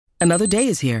Another day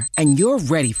is here, and you're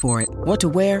ready for it. What to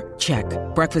wear? Check.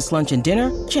 Breakfast, lunch, and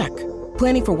dinner? Check.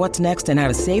 Planning for what's next and how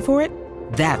to save for it?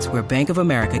 That's where Bank of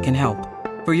America can help.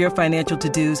 For your financial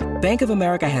to-dos, Bank of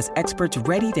America has experts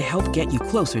ready to help get you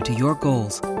closer to your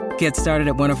goals. Get started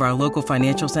at one of our local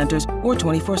financial centers or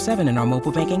 24/7 in our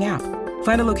mobile banking app.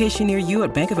 Find a location near you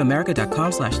at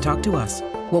bankofamerica.com/talktous.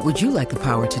 What would you like the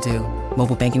power to do?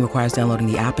 Mobile banking requires downloading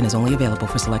the app and is only available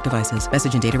for select devices.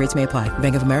 Message and data rates may apply.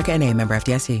 Bank of America N.A., member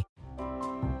FDIC.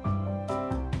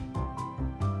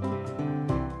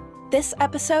 This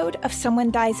episode of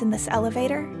Someone Dies in This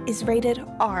Elevator is rated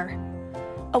R.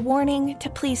 A warning to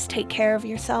please take care of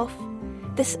yourself.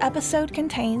 This episode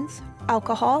contains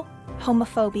alcohol,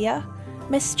 homophobia,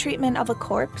 mistreatment of a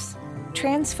corpse,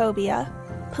 transphobia,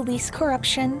 police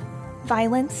corruption,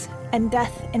 violence, and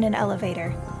death in an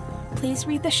elevator. Please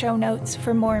read the show notes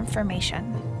for more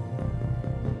information.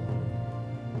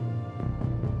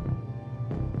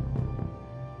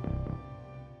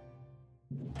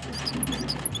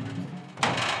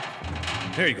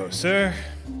 There you go, sir.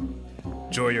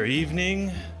 Enjoy your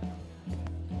evening.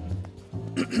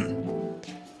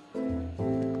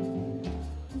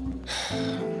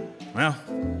 Well,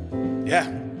 yeah.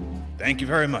 Thank you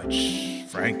very much,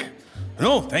 Frank.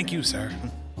 No, thank you, sir.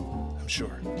 I'm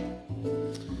sure.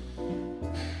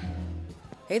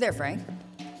 Hey there, Frank.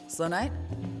 Slow night?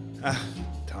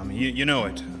 Tommy, you know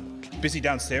it. Busy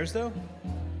downstairs, though?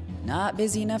 Not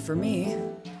busy enough for me.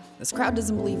 This crowd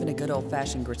doesn't believe in a good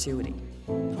old-fashioned gratuity.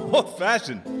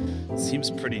 Old-fashioned?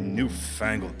 Seems pretty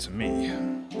newfangled to me.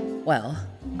 Well,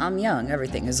 I'm young.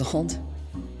 Everything is old.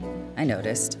 I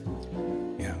noticed.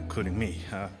 Yeah, including me.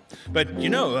 But, you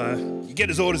get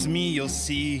as old as me, you'll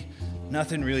see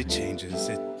nothing really changes.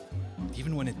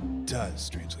 Even when it does,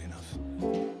 strangely enough.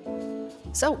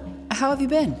 So, how have you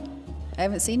been? I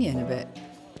haven't seen you in a bit.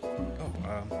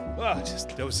 I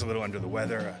was a little under the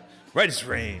weather. Right as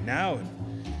rain now, and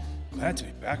glad to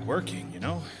be back working,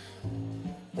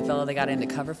 The fellow that got into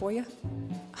cover for you?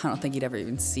 I don't think he'd ever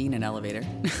even seen an elevator.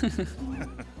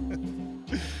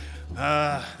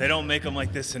 They don't make them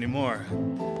like this anymore.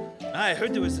 I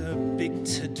heard there was a big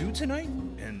to-do tonight,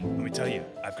 and let me tell you,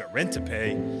 I've got rent to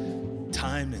pay.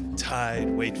 Time and tide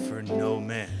wait for no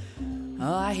man.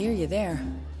 Oh, I hear you there.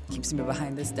 Keeps me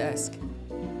behind this desk.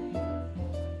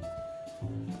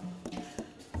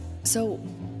 So,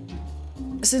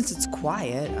 since it's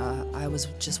quiet, I was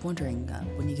just wondering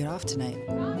when you get off tonight.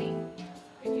 Tommy,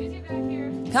 could you get back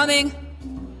here? Coming!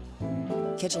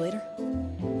 Catch you later?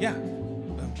 Yeah.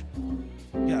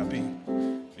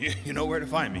 You know where to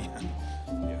find me.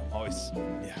 Yeah, always,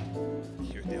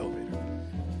 here at the elevator.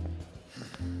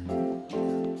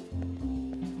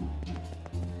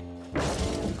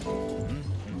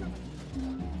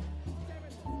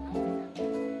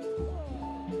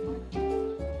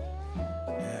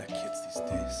 Yeah, kids these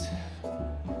days.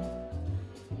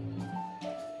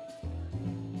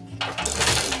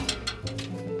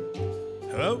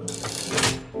 Hello?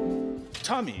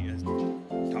 Tommy?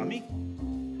 Tommy?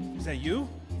 Is that you?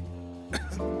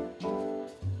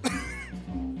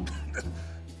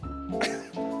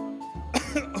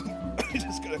 I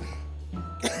just gotta...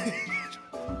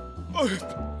 Oh,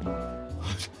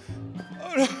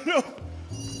 no.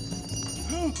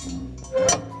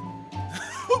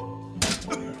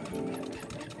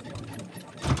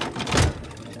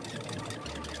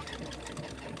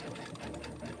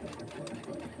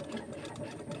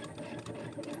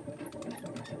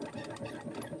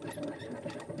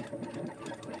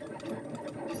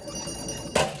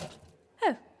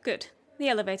 Oh, good. The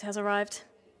elevator has arrived.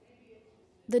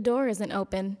 The door isn't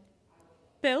open.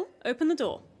 Bill, open the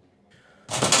door.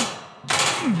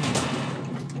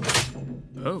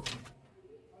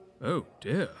 Oh,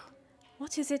 dear.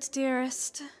 What is it,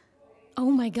 dearest?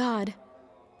 Oh my God.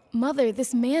 Mother,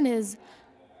 this man is...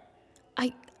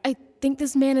 I think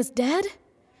this man is dead?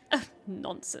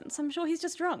 Nonsense. I'm sure he's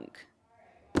just drunk.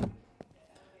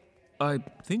 I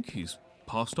think he's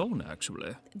passed on,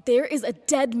 actually. There is a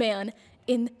dead man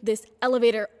in this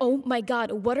elevator. Oh my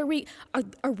God, what are we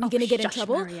going to get in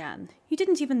trouble? Marianne. You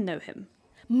didn't even know him.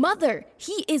 Mother,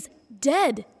 he is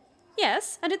dead.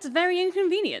 Yes, and it's very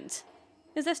inconvenient.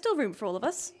 Is there still room for all of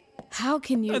us? How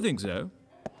can you... I think so.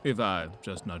 If I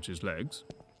just nudge his legs.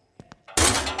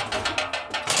 I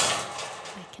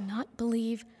cannot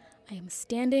believe I am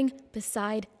standing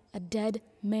beside a dead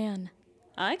man.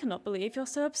 I cannot believe you're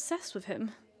so obsessed with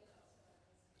him.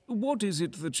 What is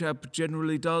it the chap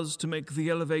generally does to make the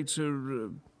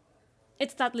elevator...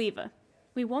 It's that lever.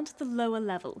 We want the lower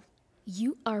level.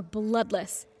 You are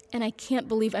bloodless, and I can't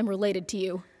believe I'm related to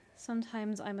you.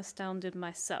 Sometimes I'm astounded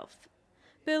myself.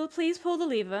 Bill, please pull the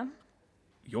lever.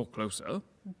 You're closer.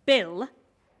 Bill.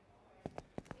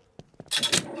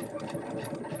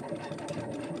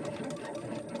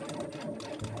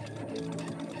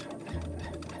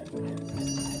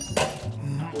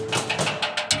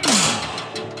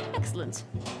 Excellent.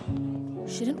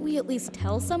 Shouldn't we at least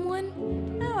tell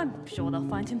someone? Oh, I'm sure they'll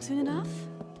find him soon enough.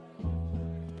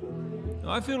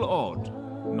 I feel odd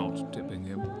not tipping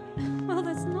him. Well,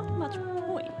 there's not much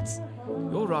point.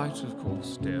 You're right, of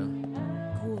course, dear.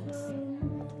 Ghouls.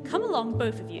 Come along,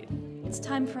 both of you. It's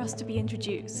time for us to be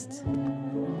introduced.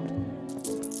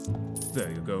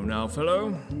 There you go now,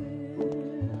 fellow.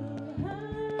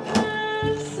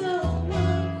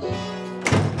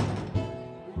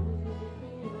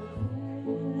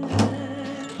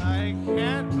 I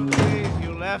can't believe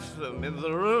you left them in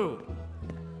the room.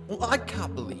 Well, I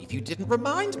can't believe you didn't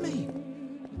remind me.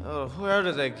 Oh, where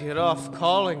did they get off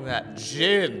calling that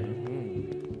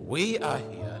gin? We are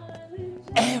here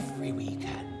every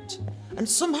weekend, and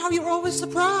somehow you're always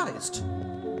surprised.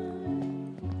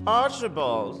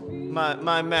 Archibald,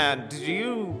 my man, do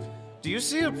you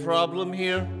see a problem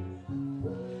here?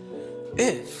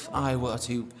 If I were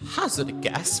to hazard a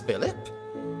guess, Philip,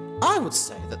 I would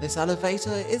say that this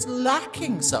elevator is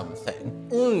lacking something.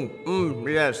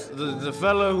 Yes, the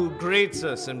fellow who greets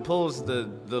us and pulls the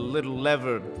little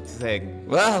lever thing.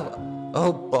 Well,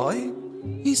 oh boy,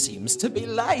 he seems to be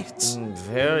late.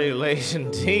 Very late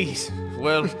indeed.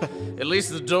 Well, at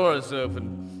least the door is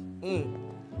open.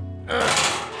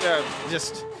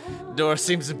 Just, door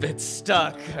seems a bit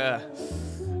stuck.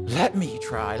 Let me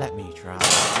try.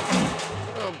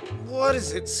 What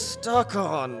is it stuck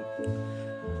on?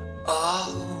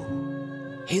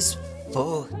 Oh, his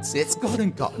foot. It's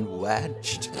gotten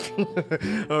wedged.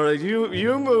 All right,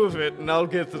 you move it, and I'll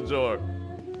get the door.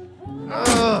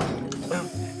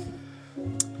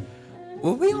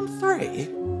 Were we on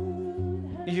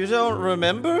 3? You don't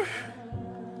remember?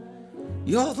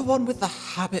 You're the one with the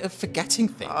habit of forgetting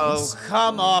things. Oh,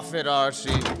 come off it,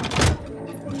 Archie.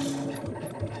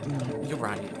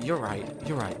 You're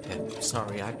right, Pip.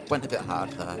 Sorry, I went a bit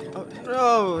hard there.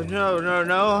 Oh,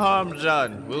 no harm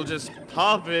done. We'll just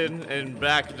hop in and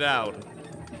back down.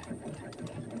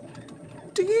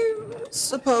 Do you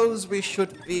suppose we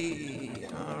should be...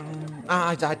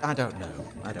 I don't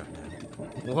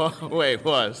know. Wait,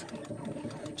 what?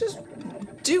 Just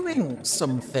doing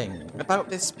something about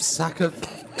this sack of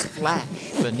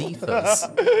flesh beneath us.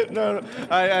 No,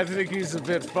 I think he's a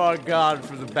bit far gone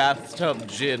for the bathtub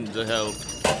gin to help.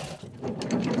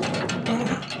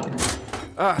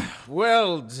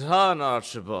 Well done,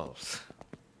 Archibald.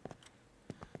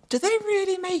 Do they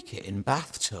really make it in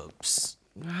bathtubs?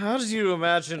 How did you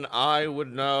imagine I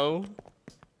would know?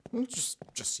 Just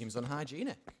seems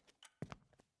unhygienic.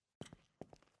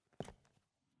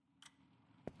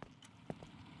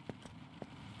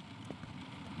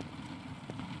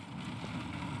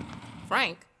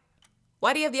 Frank,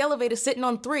 why do you have the elevator sitting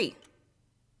on 3?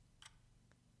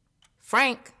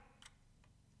 Frank.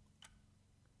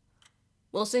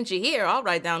 Well, since you're here, I'll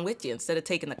ride down with you instead of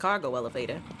taking the cargo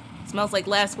elevator. Smells like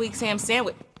last week's ham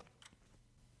sandwich.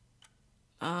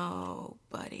 Oh,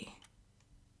 buddy.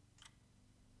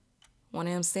 One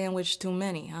ham sandwich too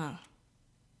many, huh?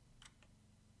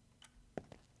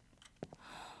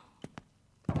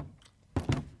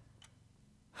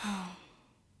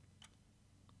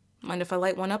 Mind if I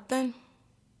light one up then?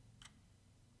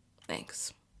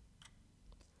 Thanks.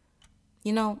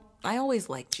 You know, I always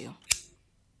liked you.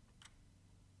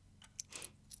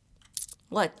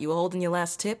 What, you were holding your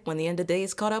last tip when the end of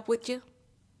days caught up with you?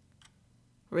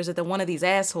 Or is it that one of these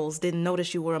assholes didn't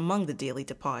notice you were among the dearly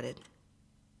departed?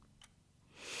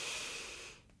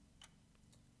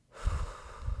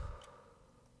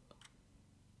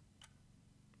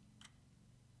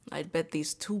 I'd bet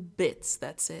these 2 bits,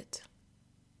 that's it.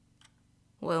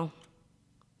 Well,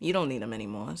 you don't need them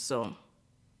anymore, so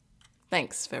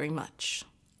thanks very much.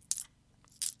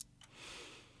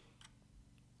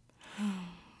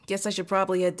 Guess I should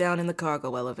probably head down in the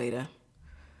cargo elevator.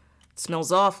 It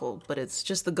smells awful, but it's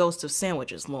just the ghost of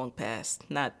sandwiches long past,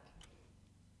 not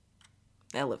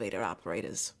elevator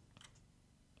operators.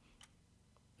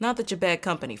 Not that you're bad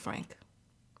company, Frank.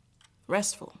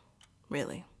 Restful,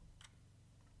 really.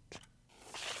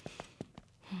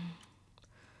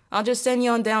 I'll just send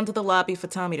you on down to the lobby for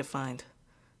Tommy to find.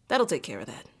 That'll take care of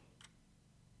that.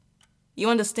 You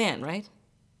understand, right?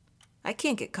 I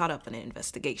can't get caught up in an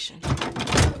investigation.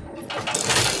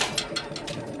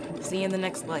 See you in the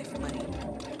next life, buddy.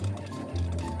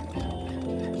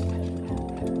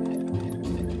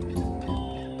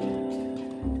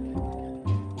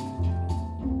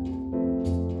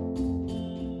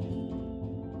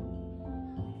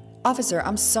 Officer,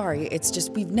 I'm sorry. It's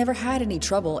just we've never had any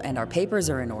trouble and our papers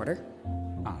are in order.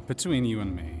 Between you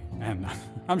and me, and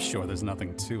I'm sure there's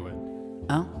nothing to it.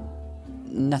 Oh?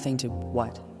 Nothing to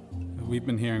what? We've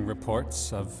been hearing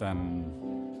reports of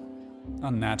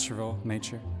unnatural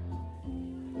nature.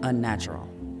 Unnatural?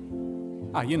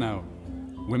 You know,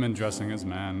 women dressing as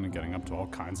men and getting up to all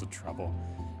kinds of trouble.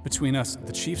 Between us,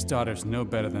 the chief's daughter's no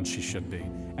better than she should be,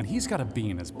 and he's got a bee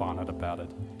in his bonnet about it.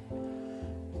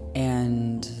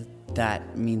 And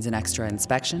that means an extra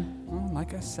inspection? Well,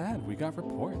 like I said, we got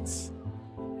reports.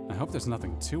 I hope there's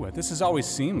nothing to it. This has always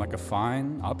seemed like a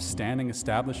fine, upstanding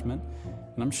establishment,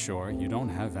 and I'm sure you don't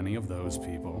have any of those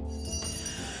people.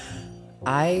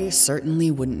 I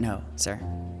certainly wouldn't know, sir.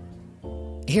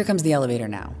 Here comes the elevator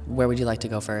now. Where would you like to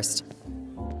go first?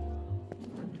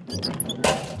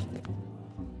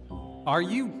 Are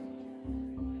you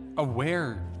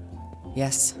aware?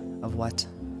 Yes, of what?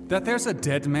 That there's a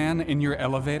dead man in your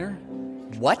elevator?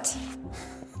 What?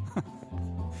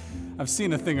 I've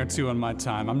seen a thing or two in my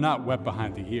time. I'm not wet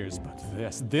behind the ears, but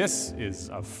this is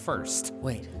a first.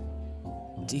 Wait,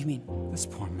 do you mean? This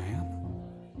poor man,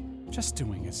 just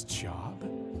doing his job.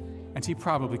 And he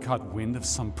probably caught wind of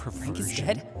some perversion. Frank is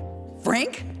dead?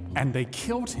 Frank? And they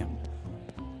killed him.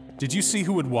 Did you see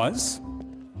who it was?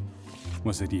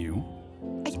 Was it you?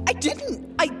 I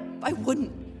didn't. I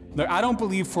wouldn't. Look, I don't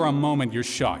believe for a moment you're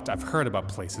shocked. I've heard about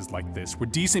places like this where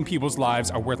decent people's lives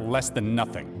are worth less than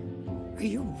nothing. Are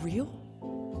you real?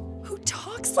 Who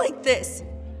talks like this?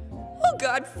 Oh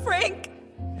God, Frank!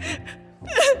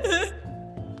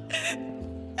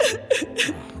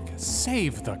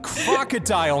 Save the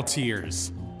crocodile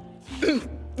tears!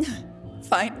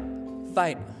 Fine.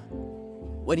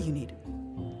 What do you need?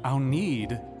 I'll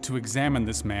need to examine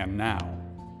this man now.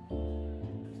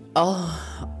 All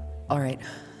right.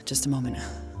 Just a moment.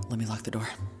 Let me lock the door.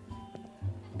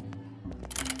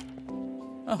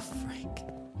 Oh, Frank.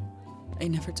 I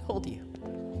never told you.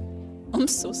 I'm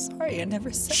so sorry I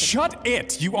never said. Shut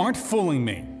it! You aren't fooling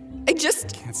me. I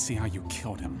just can't see how you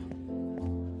killed him.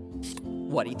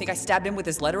 What, do you think I stabbed him with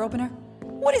his letter opener?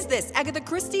 What is this, Agatha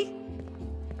Christie?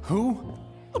 Who?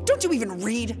 Oh, don't you even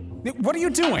read? What are you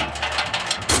doing?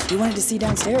 You wanted to see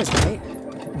downstairs, right?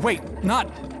 Wait, not...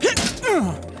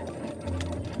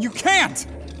 You can't!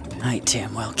 I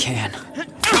damn well can.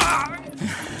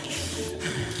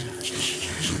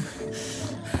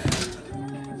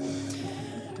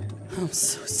 I'm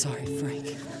so sorry, Frank.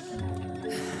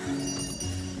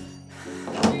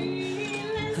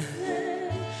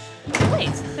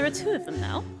 Wait, there are two of them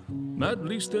now. At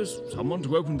least there's someone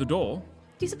to open the door.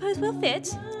 Do you suppose we'll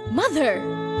fit? Mother!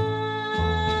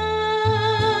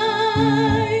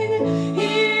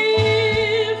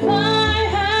 If I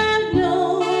had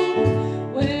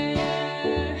known where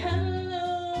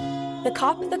The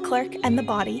Cop, the Clerk, and the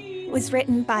Body was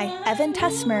written by Evan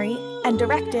Tess Murray and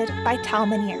directed by Tal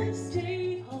Minear.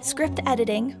 Script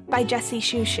editing by Jesse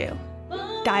Shushu.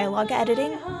 Dialogue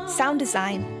editing, sound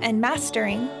design, and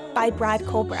mastering by Brad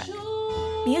Colbrook.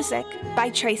 Music by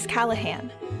Trace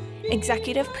Callahan.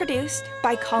 Executive produced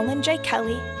by Colin J.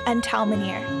 Kelly and Tal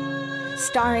Minear.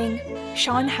 Starring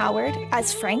Sean Howard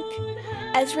as Frank,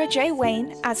 Ezra J.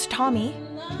 Wayne as Tommy,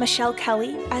 Michelle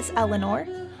Kelly as Eleanor,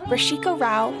 Rashika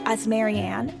Rao as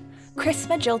Marianne, Chris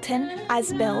Magilton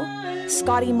as Bill,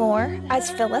 Scotty Moore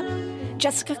as Philip,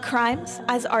 Jessica Crimes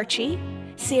as Archie,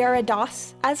 Sierra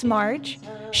Doss as Marge,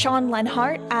 Sean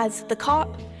Lenhart as the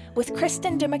Cop, with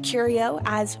Kristen DiMercurio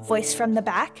as Voice from the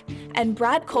Back, and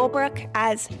Brad Colbrook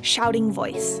as Shouting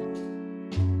Voice.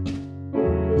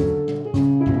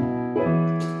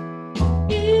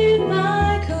 If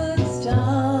I could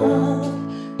stop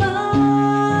my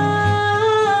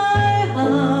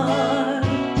heart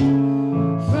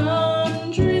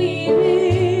from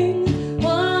dreaming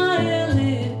while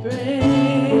it breaks,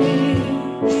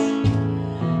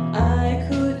 I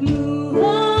could move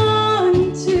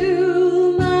on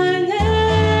to my next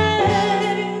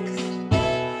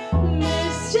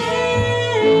mistake.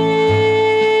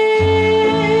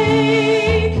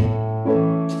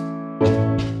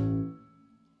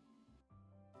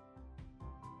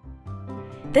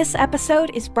 This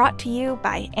episode is brought to you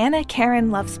by Anna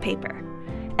Karen Loves Paper.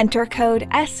 Enter code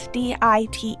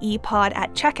SDITEPOD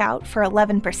at checkout for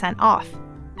 11% off,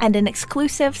 and an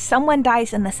exclusive Someone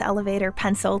Dies in This Elevator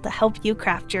pencil to help you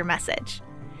craft your message.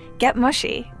 Get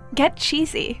mushy, get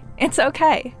cheesy, it's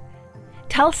okay.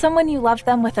 Tell someone you love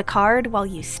them with a card while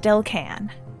you still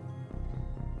can.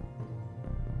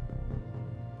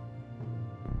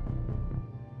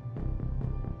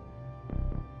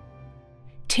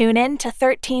 Tune in to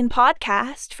 13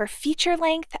 Podcast for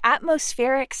feature-length,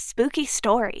 atmospheric, spooky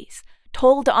stories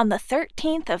told on the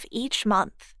 13th of each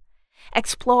month.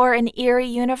 Explore an eerie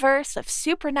universe of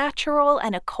supernatural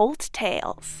and occult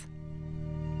tales.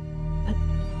 But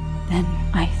then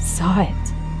I saw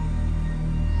it.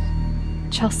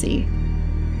 Chelsea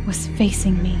was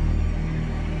facing me.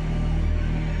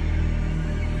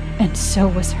 And so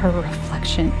was her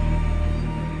reflection.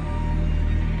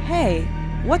 Hey,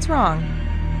 what's wrong?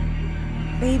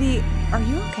 Baby, are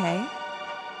you okay?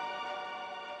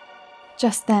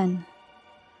 Just then,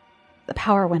 the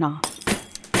power went off.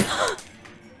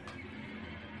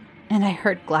 And I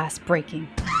heard glass breaking.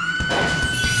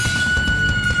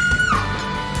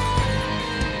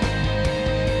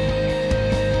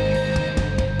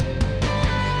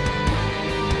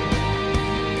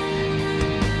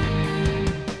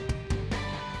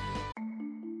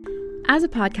 As a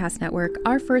podcast network,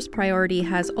 our first priority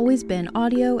has always been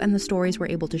audio and the stories we're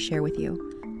able to share with you.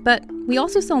 But we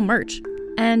also sell merch,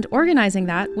 and organizing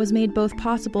that was made both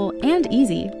possible and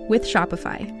easy with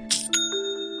Shopify.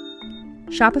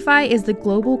 Shopify is the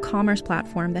global commerce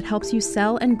platform that helps you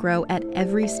sell and grow at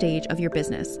every stage of your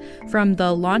business, from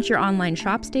the launch your online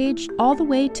shop stage all the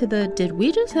way to the did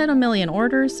we just hit 1 million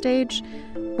orders stage.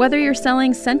 Whether you're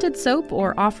selling scented soap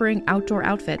or offering outdoor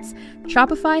outfits,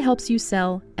 Shopify helps you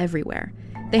sell everywhere.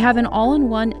 They have an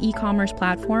all-in-one e-commerce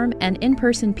platform and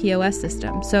in-person POS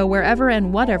system, so wherever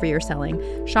and whatever you're selling,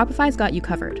 Shopify's got you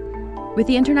covered. With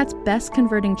the internet's best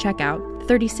converting checkout,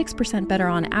 36% better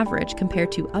on average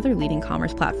compared to other leading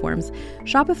commerce platforms,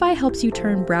 Shopify helps you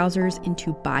turn browsers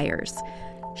into buyers.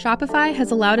 Shopify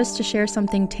has allowed us to share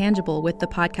something tangible with the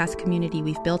podcast community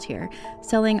we've built here,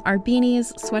 selling our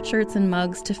beanies, sweatshirts, and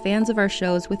mugs to fans of our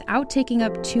shows without taking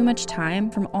up too much time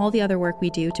from all the other work we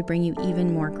do to bring you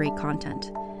even more great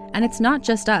content. And it's not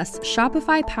just us.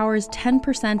 Shopify powers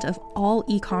 10% of all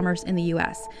e-commerce in the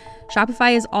US.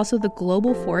 Shopify is also the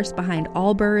global force behind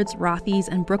Allbirds, Rothy's,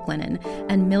 and Brooklinen,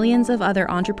 and millions of other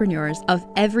entrepreneurs of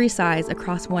every size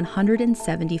across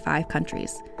 175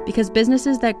 countries. Because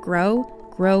businesses that grow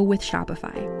with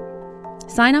Shopify.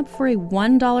 Sign up for a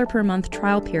 $1 per month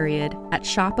trial period at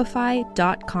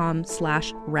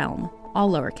shopify.com/realm,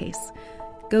 all lowercase.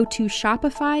 Go to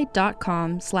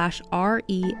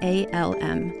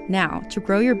shopify.com/REALM now to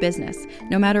grow your business,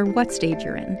 no matter what stage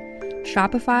you're in.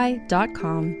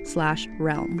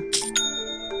 Shopify.com/realm.